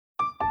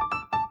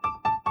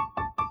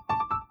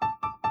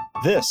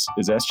This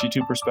is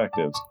SG2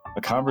 Perspectives,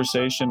 a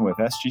conversation with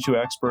SG2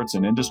 experts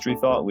and industry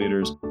thought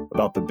leaders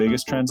about the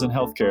biggest trends in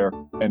healthcare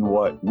and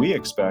what we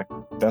expect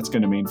that's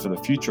going to mean for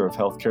the future of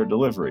healthcare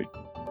delivery.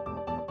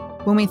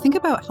 When we think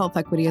about health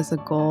equity as a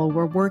goal,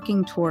 we're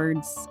working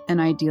towards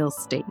an ideal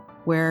state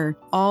where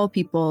all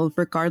people,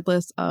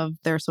 regardless of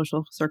their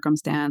social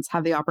circumstance,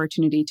 have the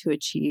opportunity to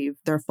achieve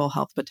their full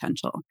health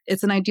potential.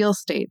 It's an ideal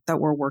state that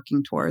we're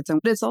working towards. And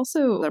it's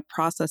also a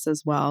process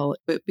as well.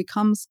 It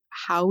becomes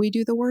how we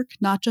do the work,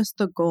 not just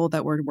the goal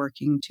that we're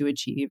working to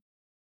achieve.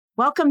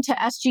 Welcome to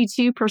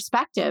SG2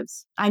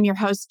 Perspectives. I'm your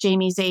host,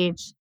 Jamie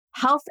Zage.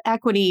 Health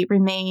equity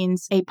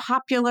remains a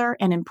popular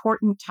and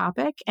important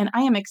topic, and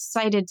I am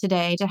excited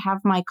today to have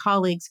my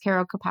colleagues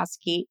Carol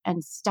Kopaski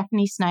and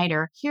Stephanie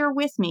Snyder here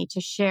with me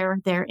to share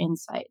their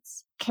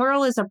insights.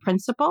 Carol is a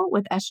principal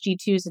with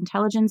SG2's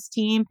intelligence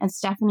team, and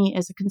Stephanie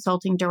is a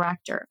consulting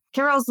director.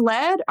 Carol's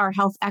led our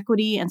health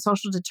equity and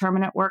social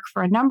determinant work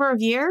for a number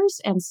of years,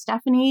 and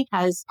Stephanie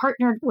has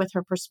partnered with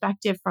her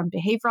perspective from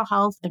behavioral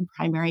health and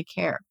primary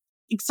care.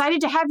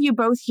 Excited to have you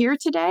both here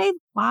today.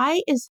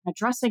 Why is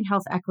addressing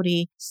health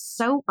equity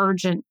so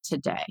urgent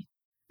today?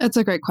 That's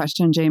a great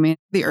question, Jamie.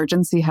 The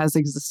urgency has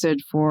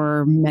existed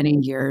for many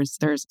years.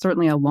 There's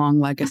certainly a long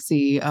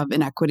legacy of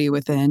inequity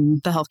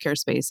within the healthcare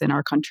space in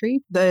our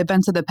country. The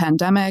events of the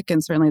pandemic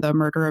and certainly the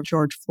murder of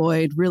George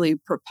Floyd really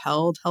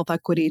propelled health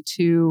equity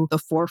to the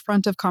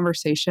forefront of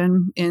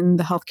conversation in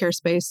the healthcare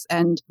space.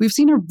 And we've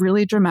seen a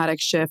really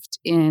dramatic shift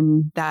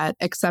in that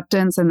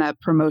acceptance and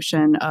that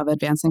promotion of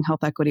advancing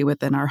health equity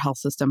within our health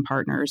system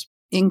partners.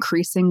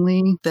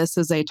 Increasingly, this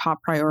is a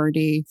top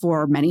priority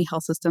for many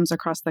health systems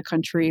across the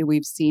country.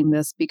 We've seen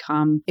this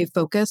become a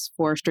focus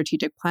for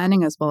strategic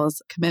planning as well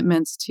as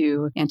commitments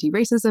to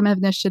anti-racism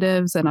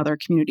initiatives and other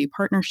community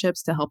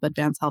partnerships to help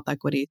advance health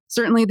equity.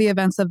 Certainly, the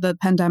events of the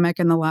pandemic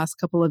in the last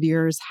couple of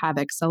years have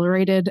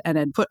accelerated and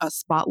had put a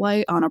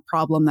spotlight on a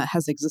problem that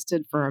has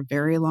existed for a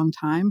very long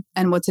time.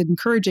 And what's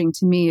encouraging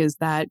to me is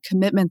that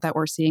commitment that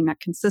we're seeing, that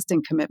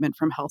consistent commitment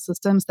from health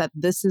systems, that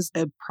this is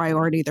a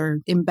priority they're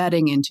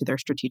embedding into their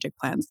strategic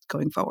plans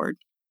going forward.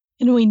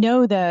 And we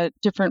know that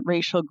different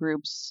racial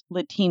groups,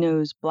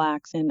 Latinos,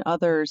 Blacks, and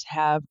others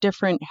have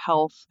different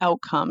health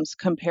outcomes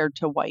compared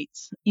to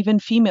whites. Even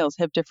females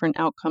have different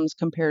outcomes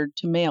compared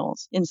to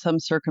males in some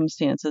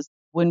circumstances.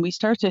 When we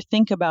start to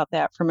think about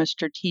that from a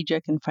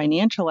strategic and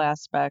financial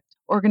aspect,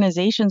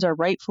 organizations are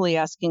rightfully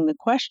asking the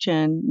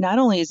question, not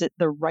only is it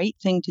the right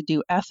thing to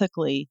do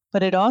ethically,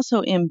 but it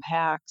also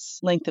impacts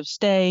length of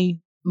stay,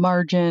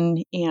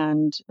 margin,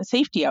 and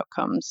safety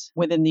outcomes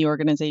within the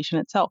organization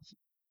itself.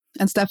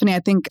 And Stephanie, I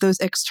think those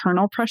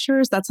external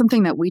pressures, that's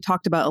something that we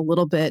talked about a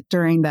little bit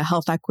during the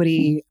health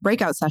equity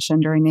breakout session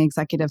during the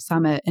executive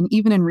summit. And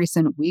even in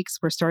recent weeks,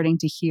 we're starting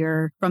to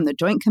hear from the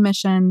Joint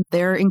Commission.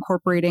 They're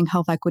incorporating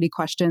health equity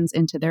questions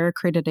into their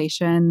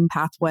accreditation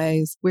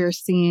pathways. We're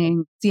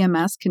seeing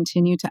CMS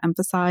continue to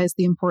emphasize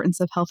the importance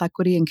of health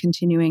equity and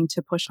continuing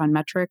to push on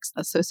metrics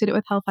associated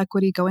with health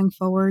equity going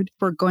forward.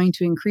 We're going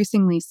to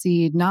increasingly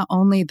see not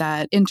only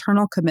that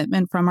internal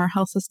commitment from our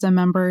health system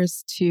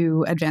members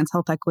to advance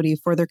health equity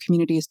for their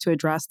communities to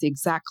address the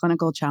exact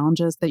clinical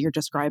challenges that you're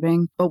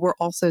describing, but we're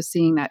also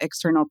seeing that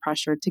external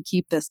pressure to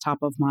keep this top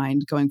of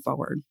mind going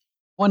forward.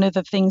 One of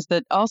the things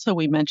that also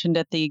we mentioned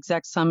at the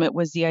exec summit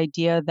was the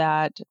idea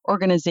that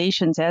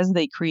organizations, as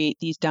they create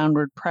these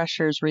downward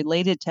pressures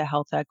related to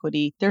health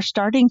equity, they're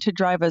starting to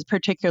drive a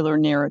particular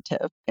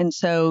narrative. And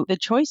so the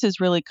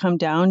choices really come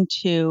down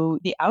to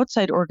the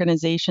outside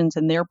organizations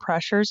and their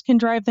pressures can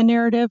drive the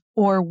narrative,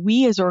 or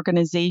we as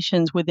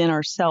organizations within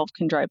ourselves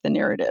can drive the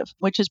narrative,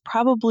 which is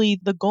probably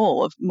the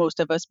goal of most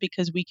of us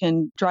because we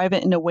can drive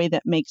it in a way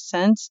that makes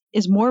sense,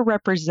 is more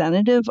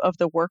representative of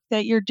the work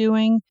that you're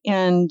doing,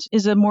 and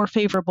is a more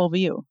favorable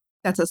view.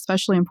 That's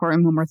especially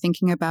important when we're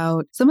thinking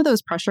about some of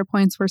those pressure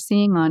points we're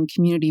seeing on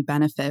community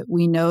benefit.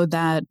 We know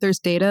that there's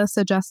data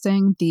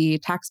suggesting the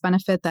tax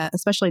benefit that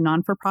especially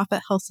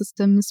non-for-profit health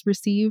systems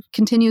receive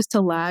continues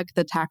to lag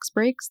the tax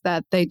breaks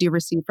that they do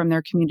receive from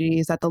their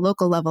communities at the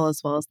local level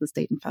as well as the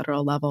state and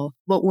federal level.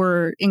 What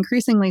we're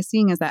increasingly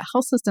seeing is that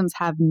health systems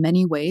have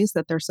many ways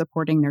that they're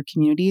supporting their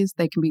communities.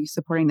 They can be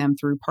supporting them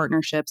through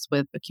partnerships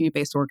with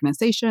community-based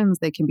organizations.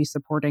 They can be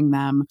supporting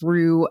them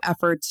through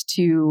efforts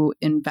to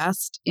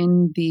invest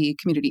in the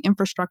community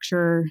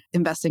infrastructure,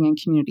 investing in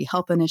community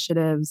health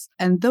initiatives,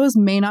 and those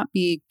may not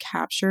be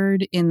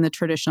captured in the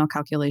traditional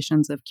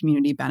calculations of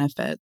community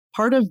benefit.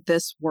 Part of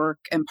this work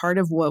and part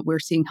of what we're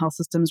seeing health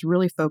systems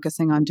really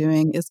focusing on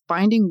doing is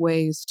finding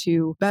ways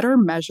to better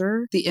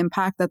measure the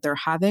impact that they're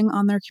having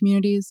on their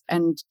communities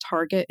and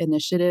target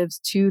initiatives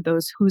to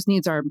those whose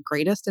needs are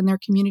greatest in their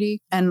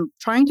community, and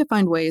trying to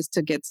find ways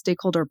to get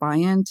stakeholder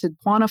buy-in to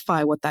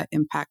quantify what that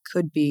impact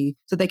could be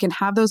so they can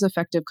have those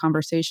effective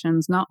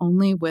conversations not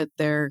only with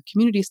their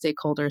community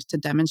stakeholders to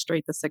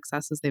demonstrate the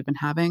successes they've been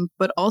having,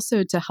 but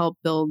also to help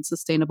build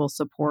sustainable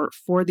support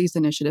for these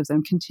initiatives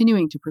and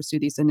continuing to pursue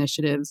these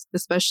initiatives,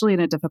 especially in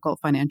a difficult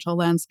financial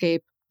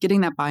landscape,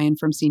 getting that buy-in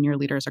from senior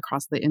leaders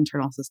across the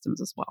internal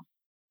systems as well.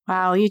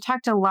 Wow, you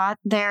talked a lot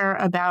there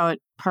about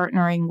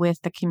partnering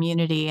with the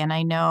community. And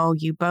I know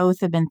you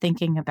both have been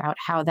thinking about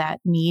how that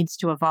needs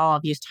to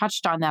evolve. You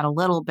touched on that a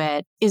little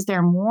bit. Is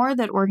there more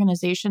that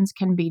organizations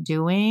can be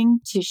doing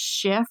to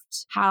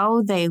shift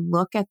how they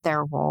look at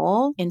their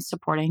role in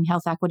supporting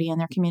health equity in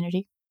their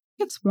community?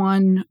 It's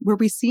one where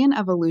we see an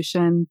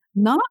evolution,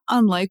 not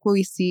unlike what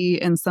we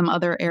see in some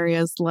other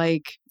areas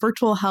like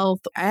virtual health.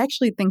 I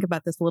actually think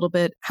about this a little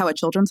bit, how a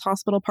children's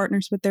hospital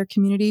partners with their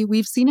community.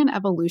 We've seen an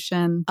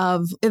evolution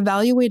of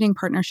evaluating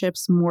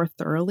partnerships more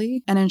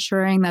thoroughly and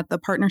ensuring that the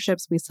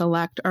partnerships we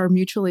select are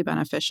mutually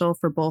beneficial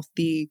for both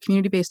the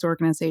community-based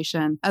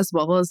organization as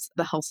well as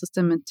the health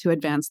system to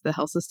advance the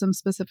health system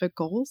specific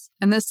goals.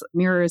 And this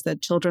mirrors the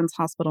children's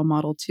hospital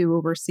model too, where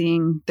we're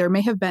seeing there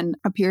may have been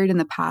a period in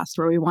the past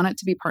where we want it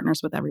to be partners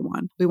with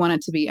everyone. We want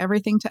it to be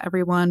everything to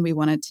everyone. We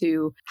wanted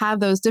to have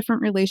those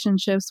different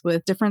relationships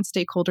with different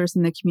stakeholders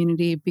in the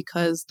community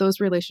because those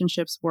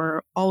relationships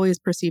were always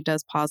perceived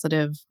as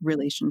positive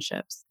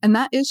relationships. And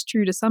that is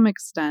true to some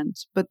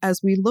extent. But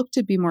as we look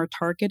to be more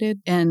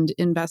targeted and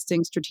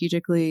investing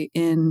strategically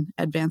in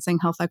advancing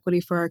health equity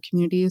for our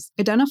communities,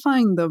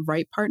 identifying the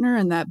right partner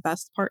and that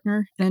best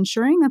partner and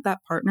ensuring that that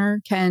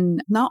partner can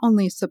not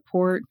only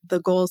support the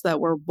goals that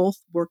we're both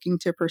working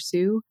to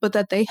pursue, but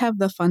that they have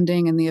the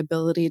funding and the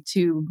ability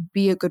to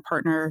be a good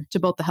partner to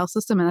both the health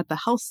system and that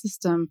the health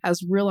system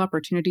has real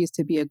opportunities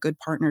to be a good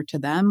partner to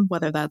them,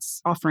 whether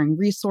that's offering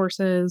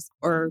resources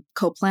or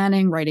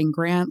co-planning, writing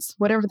grants,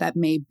 whatever that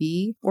may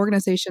be.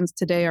 Organizations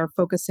today are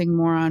focusing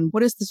more on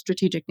what is the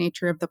strategic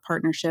nature of the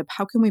partnership?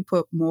 How can we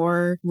put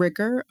more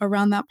rigor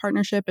around that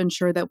partnership,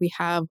 ensure that we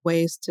have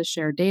ways to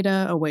share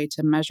data, a way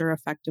to measure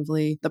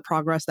effectively the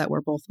progress that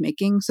we're both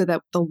making so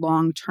that the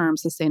long-term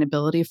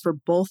sustainability for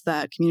both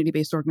that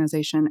community-based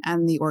organization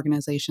and the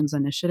organization's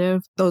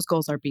initiative, those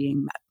goals are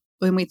being met.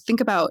 When we think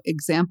about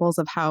examples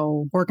of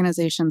how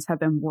organizations have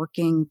been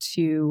working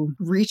to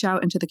reach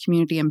out into the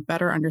community and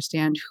better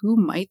understand who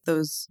might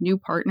those new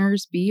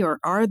partners be, or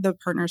are the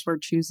partners we're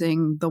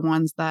choosing the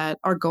ones that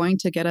are going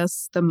to get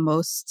us the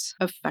most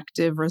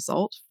effective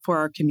result for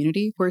our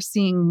community, we're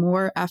seeing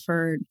more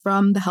effort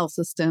from the health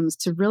systems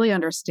to really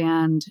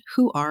understand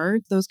who are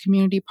those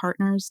community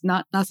partners,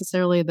 not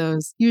necessarily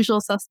those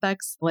usual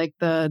suspects like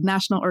the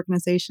national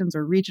organizations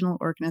or regional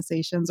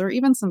organizations or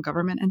even some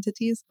government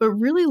entities, but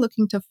really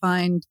looking to find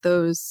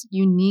those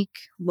unique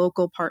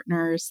local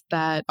partners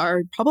that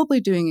are probably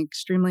doing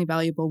extremely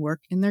valuable work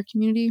in their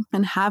community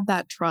and have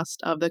that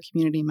trust of the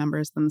community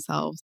members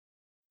themselves.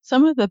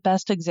 Some of the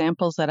best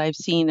examples that I've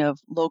seen of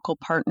local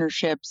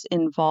partnerships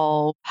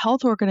involve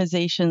health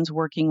organizations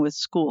working with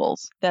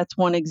schools. That's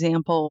one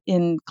example.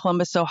 In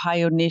Columbus,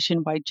 Ohio,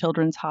 Nationwide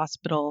Children's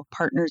Hospital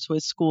partners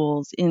with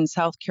schools. In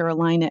South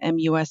Carolina,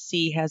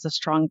 MUSC has a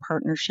strong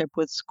partnership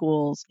with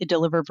schools. They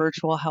deliver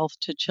virtual health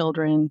to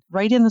children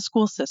right in the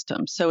school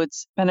system. So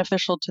it's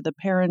beneficial to the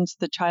parents.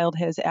 The child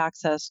has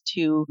access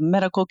to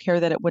medical care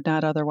that it would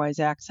not otherwise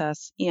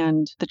access.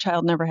 And the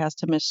child never has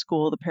to miss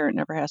school. The parent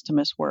never has to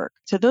miss work.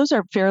 So those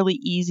are fairly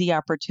easy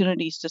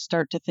opportunities to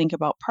start to think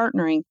about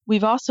partnering.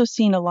 We've also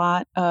seen a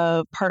lot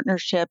of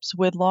partnerships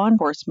with law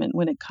enforcement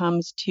when it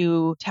comes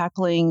to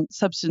tackling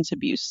substance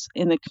abuse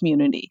in the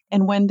community.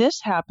 And when this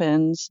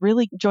happens,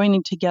 really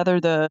joining together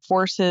the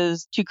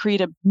forces to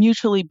create a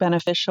mutually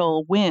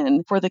beneficial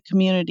win for the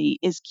community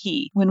is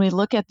key. When we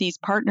look at these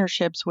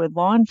partnerships with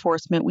law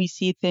enforcement, we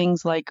see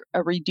things like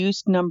a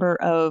reduced number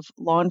of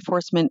law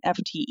enforcement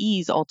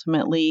FTEs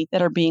ultimately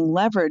that are being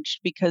leveraged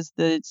because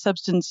the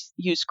substance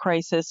use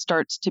crisis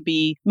starts to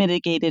be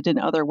mitigated in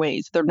other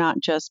ways. They're not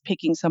just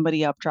picking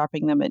somebody up,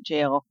 dropping them at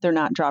jail. They're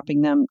not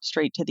dropping them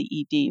straight to the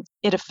ED.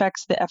 It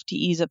affects the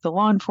FTEs of the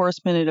law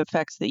enforcement. It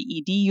affects the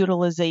ED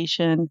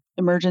utilization.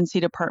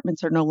 Emergency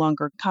departments are no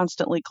longer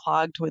constantly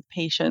clogged with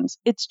patients.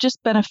 It's just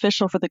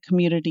beneficial for the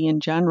community in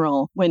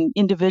general when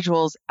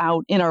individuals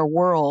out in our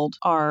world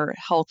are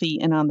healthy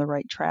and on the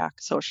right track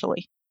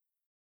socially.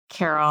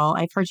 Carol,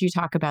 I've heard you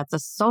talk about the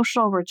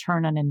social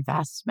return on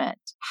investment.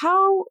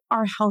 How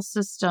are health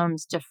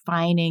systems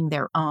defining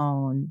their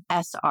own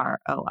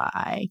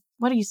SROI?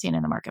 What are you seeing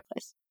in the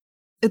marketplace?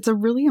 It's a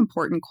really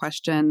important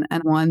question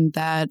and one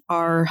that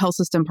our health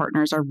system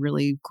partners are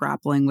really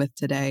grappling with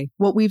today.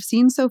 What we've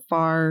seen so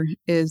far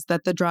is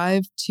that the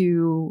drive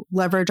to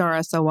leverage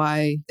our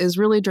SOI is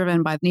really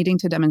driven by needing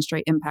to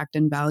demonstrate impact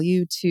and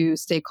value to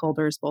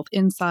stakeholders both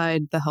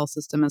inside the health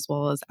system as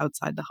well as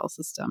outside the health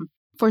system.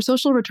 For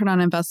social return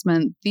on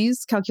investment,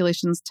 these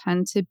calculations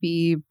tend to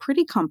be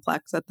pretty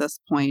complex at this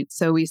point.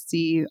 So we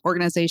see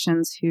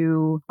organizations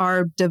who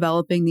are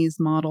developing these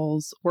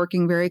models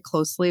working very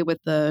closely with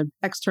the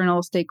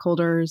external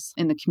stakeholders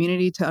in the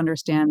community to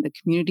understand the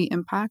community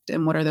impact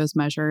and what are those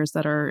measures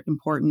that are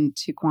important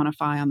to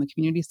quantify on the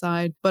community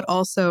side, but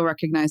also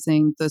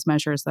recognizing those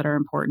measures that are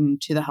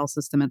important to the health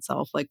system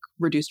itself, like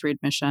reduced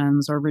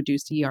readmissions or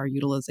reduced ER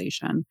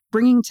utilization.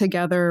 Bringing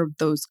together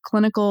those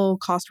clinical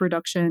cost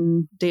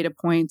reduction data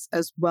points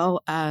as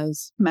well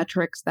as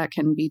metrics that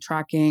can be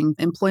tracking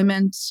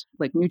employment,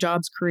 like new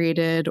jobs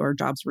created or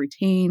jobs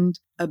retained,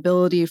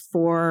 ability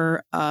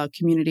for a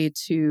community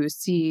to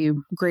see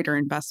greater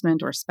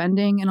investment or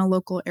spending in a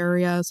local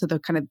area. So the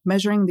kind of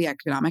measuring the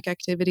economic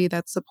activity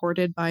that's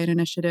supported by an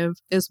initiative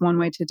is one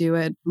way to do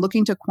it.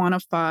 Looking to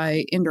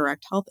quantify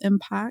indirect health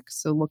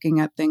impacts. So looking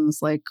at things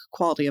like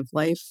quality of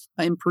life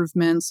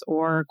improvements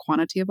or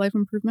quantity of life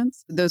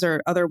improvements. Those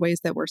are other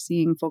ways that we're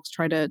seeing folks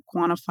try to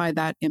quantify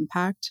that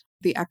impact.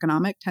 The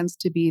economic tends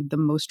to be the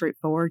most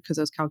straightforward because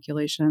those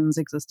calculations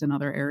exist in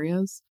other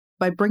areas.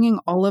 By bringing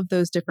all of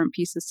those different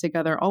pieces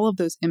together, all of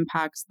those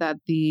impacts that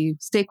the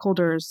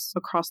stakeholders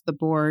across the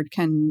board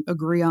can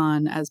agree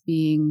on as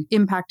being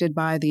impacted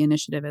by the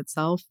initiative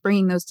itself,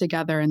 bringing those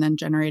together and then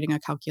generating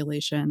a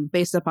calculation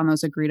based upon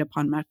those agreed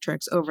upon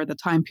metrics over the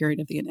time period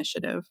of the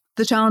initiative.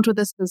 The challenge with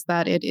this is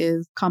that it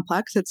is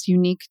complex. It's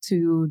unique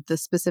to the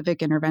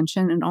specific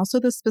intervention and also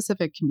the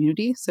specific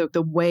community. So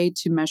the way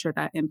to measure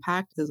that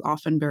impact is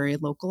often very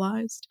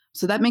localized.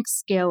 So that makes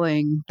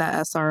scaling that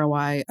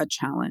SROI a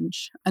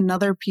challenge.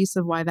 Another piece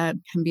of why that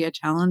can be a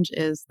challenge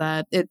is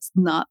that it's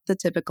not the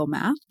typical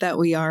math that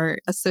we are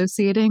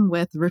associating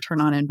with return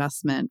on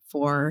investment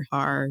for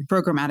our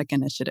programmatic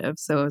initiative.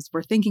 So as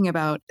we're thinking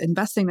about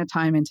investing the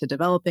time into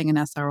developing an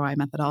SROI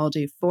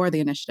methodology for the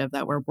initiative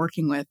that we're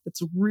working with,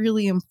 it's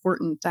really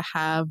important to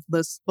have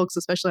those folks,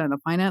 especially on the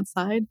finance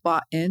side,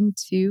 bought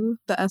into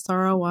the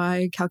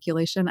SROI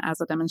calculation as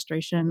a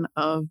demonstration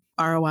of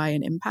ROI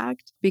and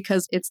impact,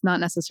 because it's not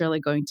necessarily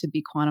going to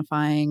be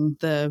quantifying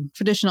the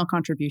traditional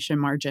contribution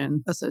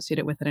margin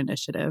associated with an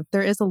initiative.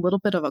 There is a little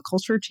bit of a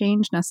culture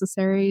change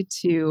necessary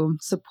to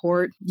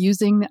support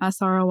using the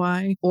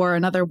SROI, or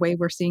another way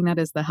we're seeing that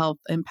is the health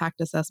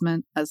impact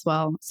assessment as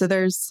well. So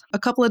there's a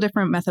couple of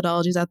different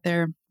methodologies out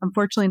there.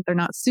 Unfortunately, they're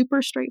not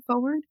super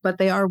straightforward, but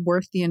they are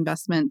worth the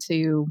investment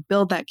to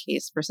build that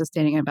case for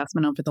sustaining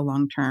investment over the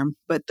long term.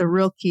 But the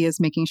real key is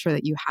making sure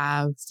that you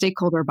have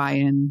stakeholder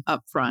buy-in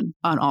upfront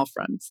on all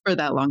fronts for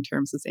that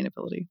long-term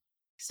sustainability.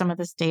 Some of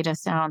this data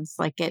sounds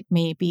like it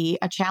may be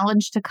a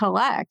challenge to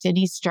collect.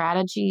 Any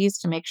strategies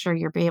to make sure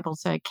you're able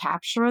to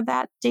capture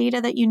that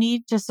data that you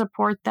need to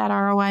support that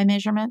ROI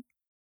measurement?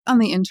 On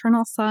the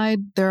internal side,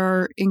 there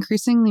are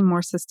increasingly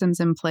more systems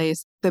in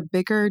place. The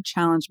bigger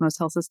challenge most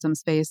health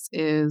systems face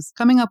is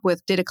coming up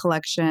with data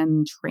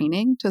collection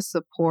training to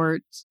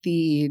support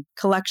the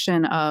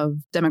collection of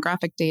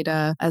demographic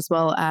data as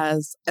well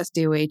as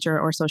SDOH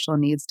or social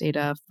needs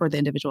data for the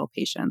individual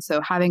patient.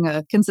 So having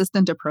a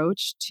consistent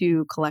approach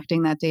to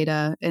collecting that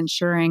data,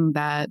 ensuring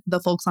that the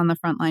folks on the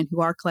front line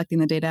who are collecting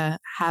the data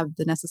have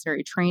the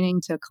necessary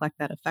training to collect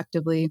that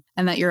effectively,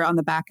 and that you're on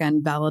the back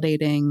end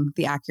validating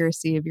the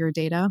accuracy of your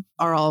data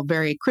are all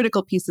very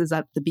critical pieces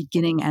at the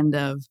beginning end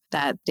of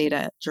that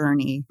data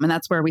journey. And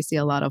that's where we see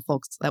a lot of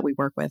folks that we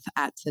work with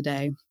at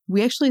today.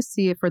 We actually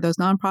see for those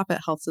nonprofit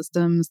health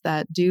systems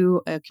that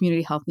do a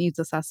community health needs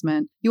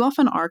assessment, you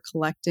often are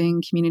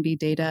collecting community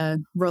data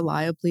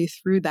reliably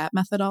through that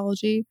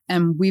methodology.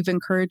 And we've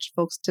encouraged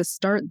folks to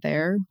start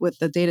there with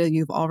the data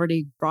you've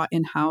already brought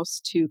in-house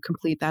to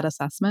complete that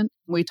assessment.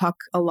 We talk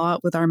a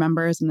lot with our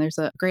members, and there's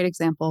a great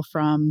example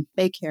from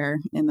Baycare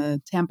in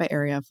the Tampa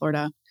area of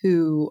Florida,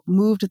 who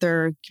moved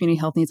their community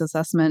health needs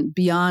assessment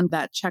beyond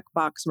that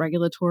checkbox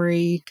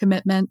regulatory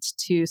commitment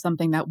to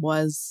something that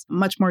was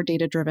much more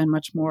data-driven,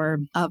 much more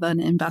of an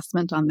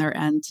investment on their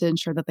end to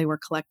ensure that they were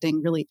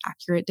collecting really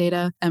accurate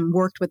data, and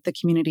worked with the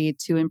community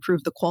to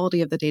improve the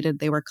quality of the data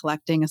they were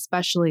collecting,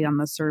 especially on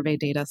the survey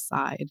data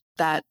side.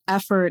 That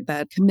effort,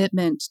 that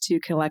commitment to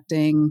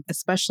collecting,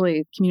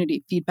 especially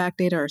community feedback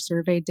data or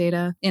survey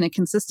data in a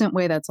consistent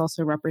way that's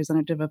also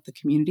representative of the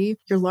community,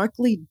 you're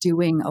largely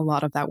doing a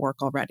lot of that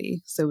work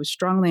already. So we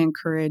strongly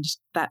encourage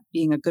that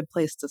being a good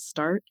place to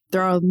start.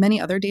 There are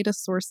many other data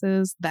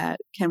sources that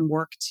can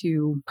work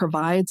to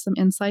provide some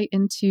insight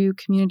into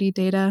community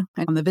data.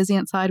 And on the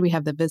Vizient side, we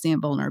have the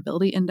Vizient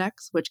Vulnerability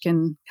Index, which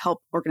can help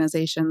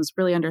organizations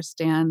really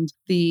understand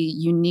the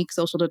unique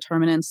social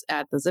determinants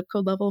at the zip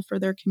code level for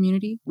their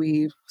community.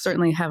 We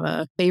certainly have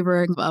a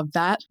favor of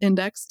that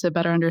index to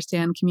better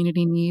understand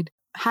community need.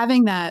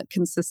 Having that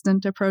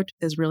consistent approach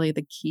is really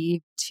the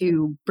key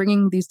to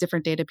bringing these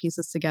different data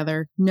pieces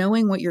together,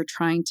 knowing what you're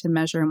trying to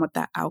measure and what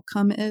that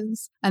outcome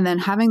is, and then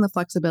having the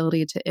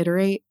flexibility to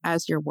iterate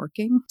as you're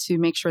working to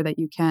make sure that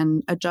you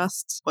can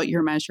adjust what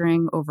you're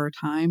measuring over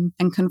time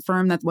and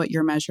confirm that what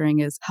you're measuring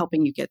is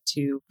helping you get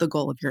to the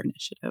goal of your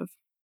initiative.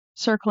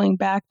 Circling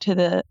back to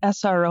the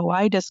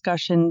SROI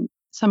discussion,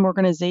 some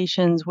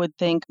organizations would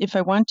think, if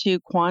I want to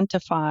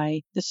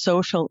quantify the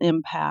social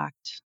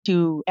impact,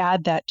 to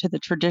add that to the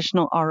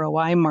traditional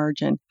ROI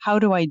margin, how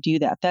do I do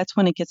that? That's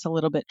when it gets a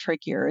little bit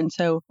trickier. And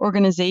so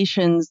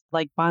organizations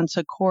like Bon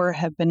Secours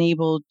have been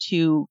able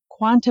to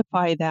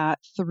quantify that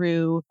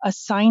through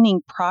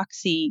assigning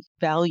proxy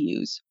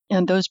values.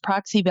 And those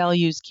proxy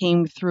values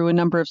came through a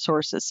number of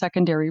sources: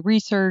 secondary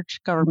research,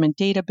 government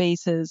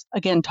databases,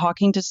 again,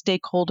 talking to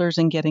stakeholders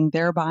and getting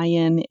their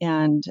buy-in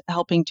and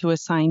helping to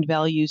assign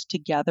values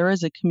together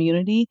as a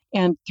community.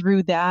 And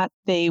through that,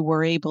 they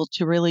were able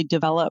to really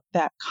develop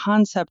that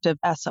concept of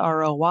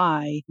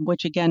SROI,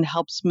 which again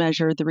helps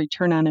measure the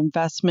return on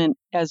investment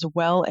as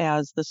well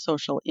as the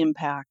social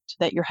impact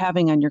that you're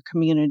having on your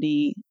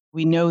community.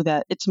 We know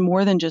that it's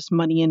more than just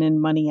money in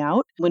and money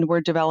out. When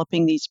we're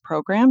developing these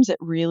programs, it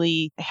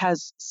really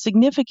has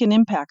significant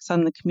impacts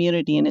on the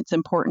community, and it's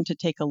important to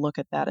take a look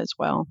at that as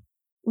well.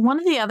 One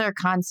of the other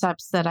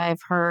concepts that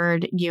I've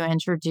heard you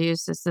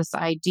introduce is this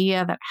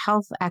idea that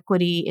health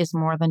equity is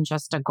more than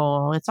just a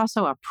goal. It's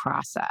also a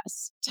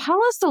process. Tell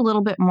us a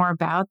little bit more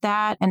about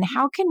that, and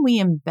how can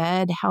we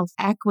embed health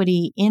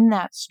equity in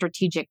that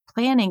strategic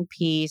planning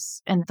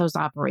piece and those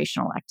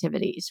operational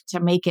activities to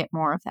make it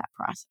more of that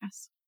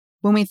process?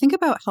 When we think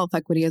about health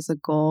equity as a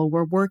goal,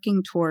 we're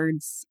working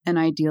towards an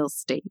ideal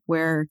state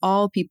where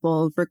all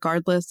people,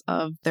 regardless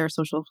of their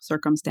social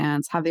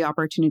circumstance, have the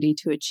opportunity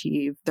to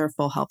achieve their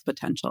full health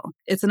potential.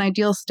 It's an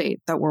ideal state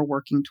that we're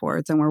working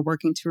towards, and we're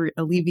working to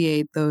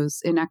alleviate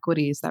those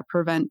inequities that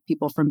prevent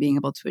people from being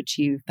able to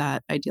achieve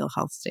that ideal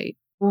health state.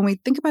 When we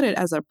think about it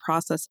as a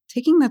process,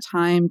 taking the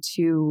time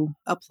to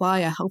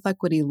apply a health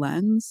equity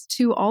lens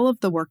to all of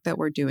the work that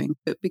we're doing,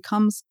 it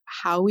becomes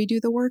how we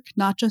do the work,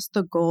 not just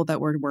the goal that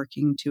we're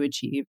working to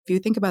achieve. If you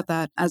think about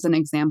that as an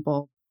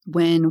example,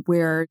 when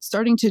we're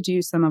starting to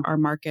do some of our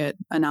market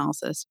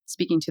analysis,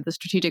 speaking to the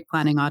strategic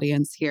planning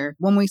audience here,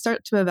 when we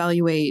start to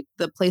evaluate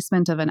the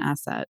placement of an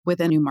asset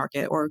within a new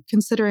market or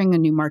considering a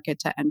new market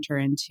to enter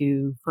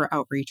into for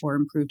outreach or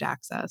improved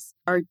access,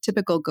 our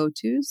typical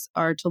go-tos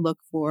are to look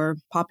for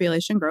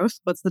population growth.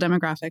 What's the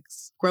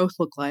demographics growth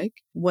look like?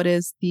 What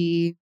is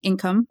the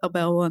income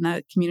available in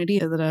that community?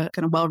 Is it a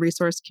kind of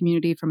well-resourced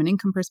community from an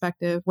income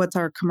perspective? What's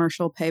our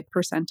commercial pay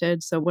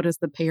percentage? So what is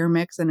the payer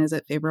mix, and is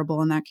it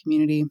favorable in that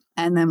community?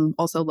 And then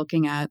also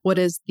looking at what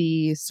is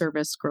the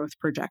service growth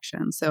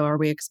projection? So are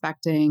we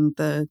expecting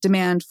the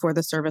demand for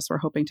the service we're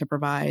hoping to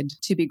provide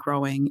to be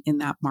growing in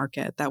that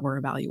market that we're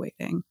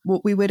evaluating?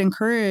 What we would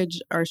encourage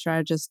our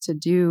strategists to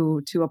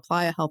do to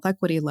apply a health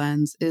equity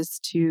lens is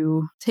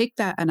to take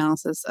that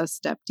analysis a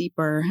step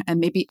deeper and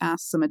maybe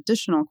ask some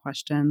additional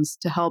questions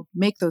to help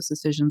make those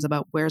decisions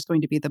about where's going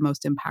to be the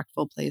most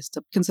impactful place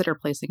to consider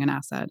placing an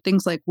asset.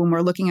 Things like when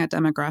we're looking at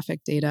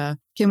demographic data,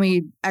 can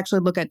we actually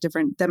look at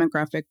different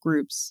demographic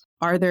groups?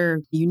 Are there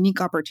unique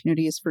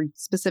opportunities for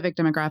specific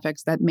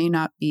demographics that may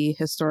not be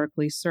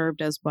historically served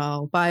as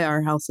well by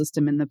our health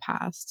system in the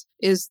past?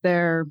 Is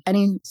there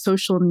any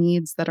social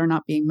needs that are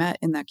not being met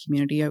in that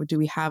community? Or do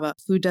we have a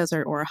food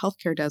desert or a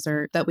healthcare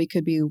desert that we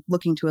could be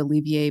looking to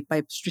alleviate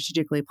by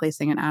strategically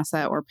placing an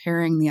asset or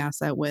pairing the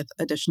asset with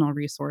additional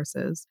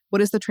resources?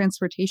 What is the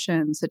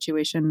transportation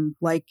situation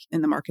like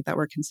in the market that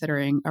we're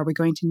considering? Are we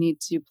going to need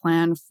to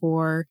plan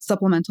for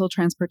supplemental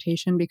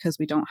transportation because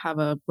we don't have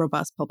a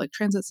robust public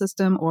transit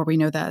system, or we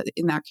know that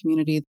in that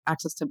community,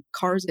 access to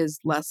cars is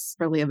less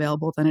readily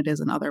available than it is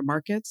in other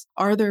markets?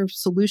 Are there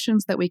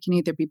solutions that we can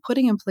either be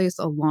putting in place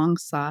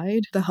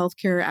alongside the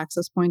healthcare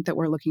access point that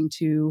we're looking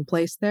to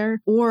place there?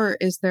 Or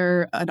is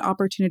there an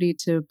opportunity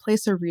to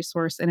place a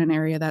resource in an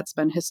area that's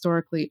been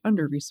historically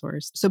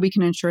under-resourced so we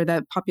can ensure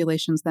that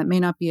populations that may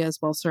not be as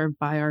well served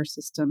by our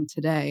system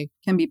today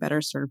can be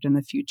better served in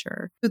the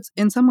future? It's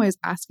in some ways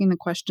asking the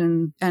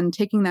question and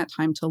taking that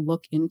time to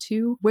look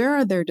into where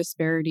are there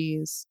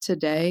disparities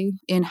today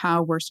in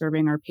how we're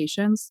serving our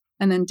patients,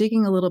 and then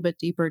digging a little bit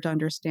deeper to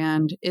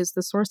understand, is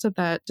the source of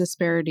that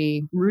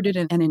disparity rooted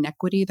in an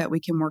inequity that we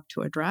can work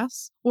to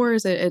address? Or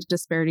is it a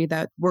disparity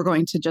that we're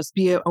going to just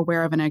be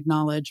aware of and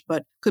acknowledge,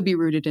 but could be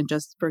rooted in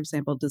just, for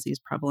example, disease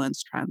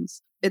prevalence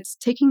trends? It's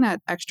taking that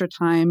extra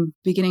time,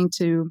 beginning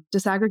to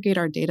disaggregate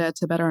our data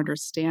to better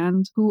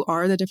understand who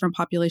are the different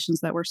populations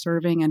that we're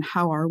serving and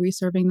how are we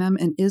serving them,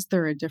 and is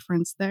there a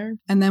difference there?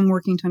 And then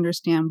working to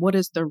understand what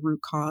is the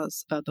root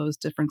cause of those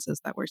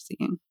differences that we're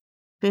seeing.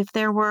 If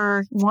there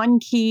were one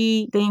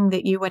key thing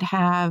that you would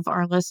have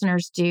our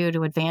listeners do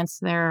to advance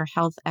their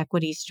health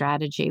equity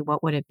strategy,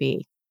 what would it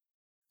be?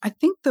 I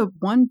think the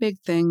one big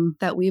thing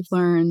that we've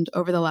learned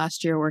over the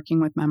last year working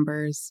with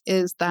members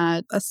is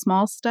that a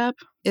small step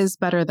is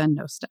better than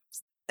no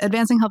steps.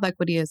 Advancing health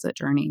equity is a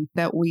journey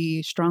that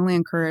we strongly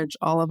encourage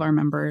all of our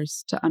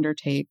members to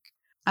undertake.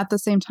 At the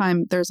same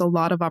time, there's a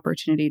lot of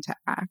opportunity to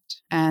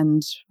act,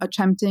 and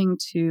attempting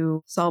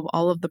to solve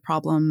all of the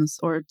problems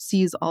or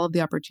seize all of the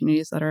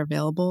opportunities that are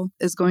available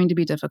is going to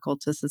be difficult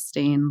to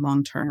sustain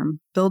long term.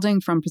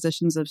 Building from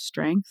positions of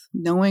strength,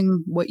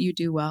 knowing what you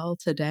do well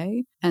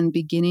today, and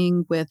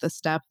beginning with a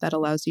step that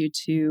allows you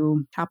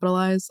to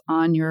capitalize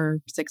on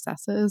your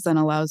successes and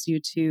allows you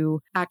to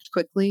act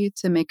quickly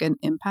to make an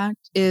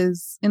impact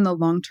is, in the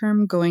long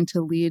term, going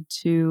to lead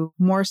to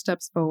more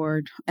steps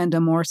forward and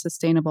a more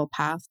sustainable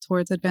path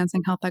towards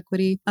advancing health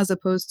equity, as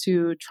opposed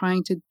to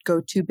trying to go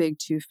too big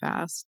too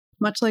fast.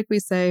 Much like we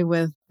say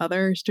with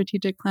other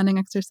strategic planning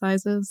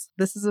exercises,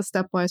 this is a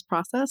stepwise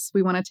process.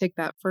 We want to take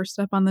that first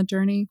step on the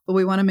journey, but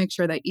we want to make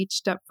sure that each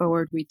step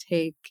forward we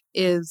take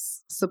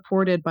is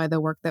supported by the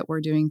work that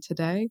we're doing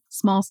today.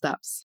 Small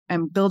steps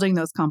and building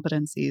those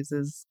competencies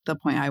is the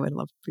point I would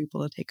love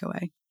people to take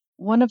away.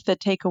 One of the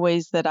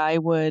takeaways that I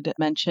would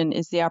mention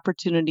is the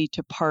opportunity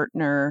to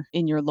partner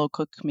in your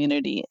local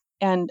community.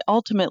 And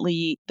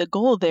ultimately, the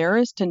goal there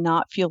is to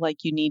not feel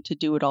like you need to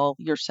do it all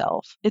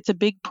yourself. It's a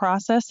big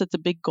process. It's a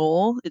big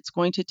goal. It's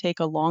going to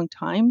take a long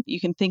time. You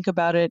can think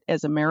about it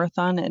as a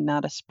marathon and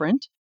not a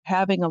sprint.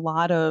 Having a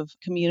lot of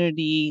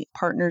community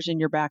partners in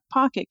your back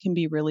pocket can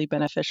be really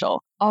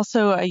beneficial.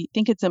 Also, I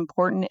think it's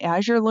important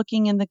as you're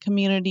looking in the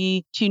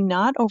community to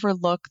not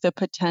overlook the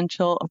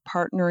potential of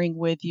partnering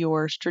with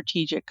your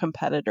strategic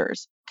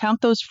competitors.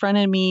 Count those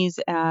frenemies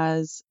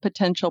as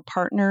potential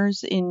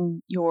partners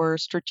in your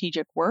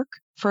strategic work.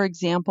 For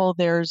example,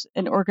 there's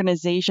an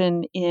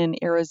organization in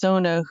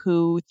Arizona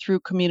who,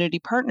 through community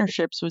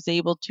partnerships, was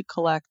able to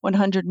collect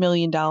 $100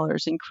 million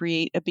and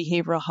create a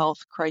behavioral health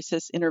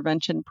crisis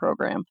intervention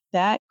program.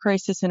 That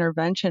crisis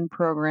intervention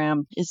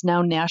program is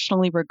now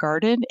nationally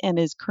regarded and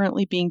is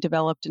currently being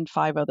developed in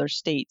 5 other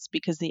states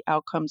because the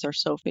outcomes are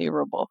so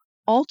favorable.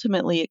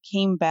 Ultimately, it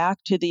came back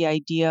to the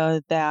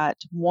idea that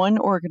one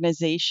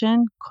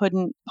organization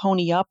couldn't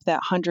pony up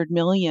that $100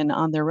 million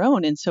on their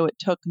own. And so it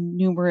took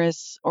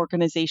numerous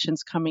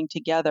organizations coming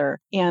together.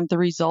 And the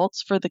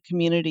results for the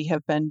community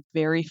have been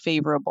very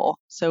favorable.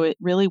 So it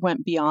really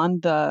went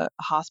beyond the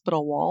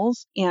hospital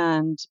walls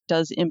and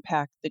does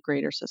impact the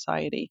greater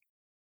society.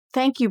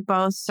 Thank you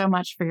both so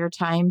much for your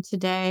time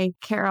today.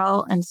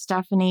 Carol and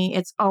Stephanie,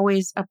 it's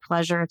always a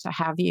pleasure to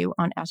have you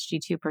on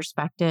SG2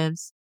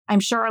 Perspectives. I'm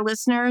sure our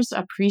listeners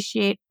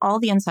appreciate all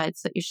the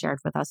insights that you shared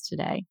with us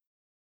today.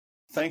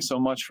 Thanks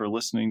so much for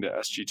listening to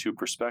SG2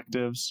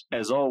 Perspectives.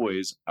 As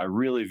always, I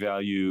really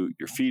value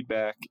your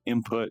feedback,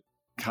 input,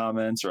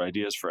 comments, or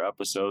ideas for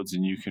episodes,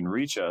 and you can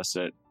reach us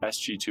at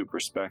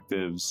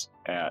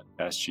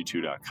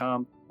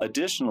sg2perspectives@sg2.com.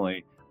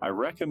 Additionally, I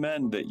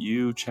recommend that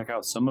you check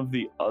out some of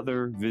the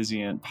other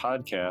Vizient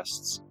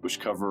podcasts, which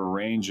cover a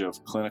range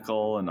of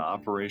clinical and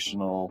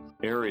operational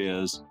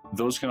areas.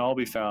 Those can all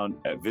be found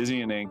at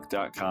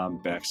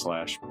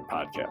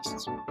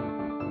vizientinc.com/podcasts.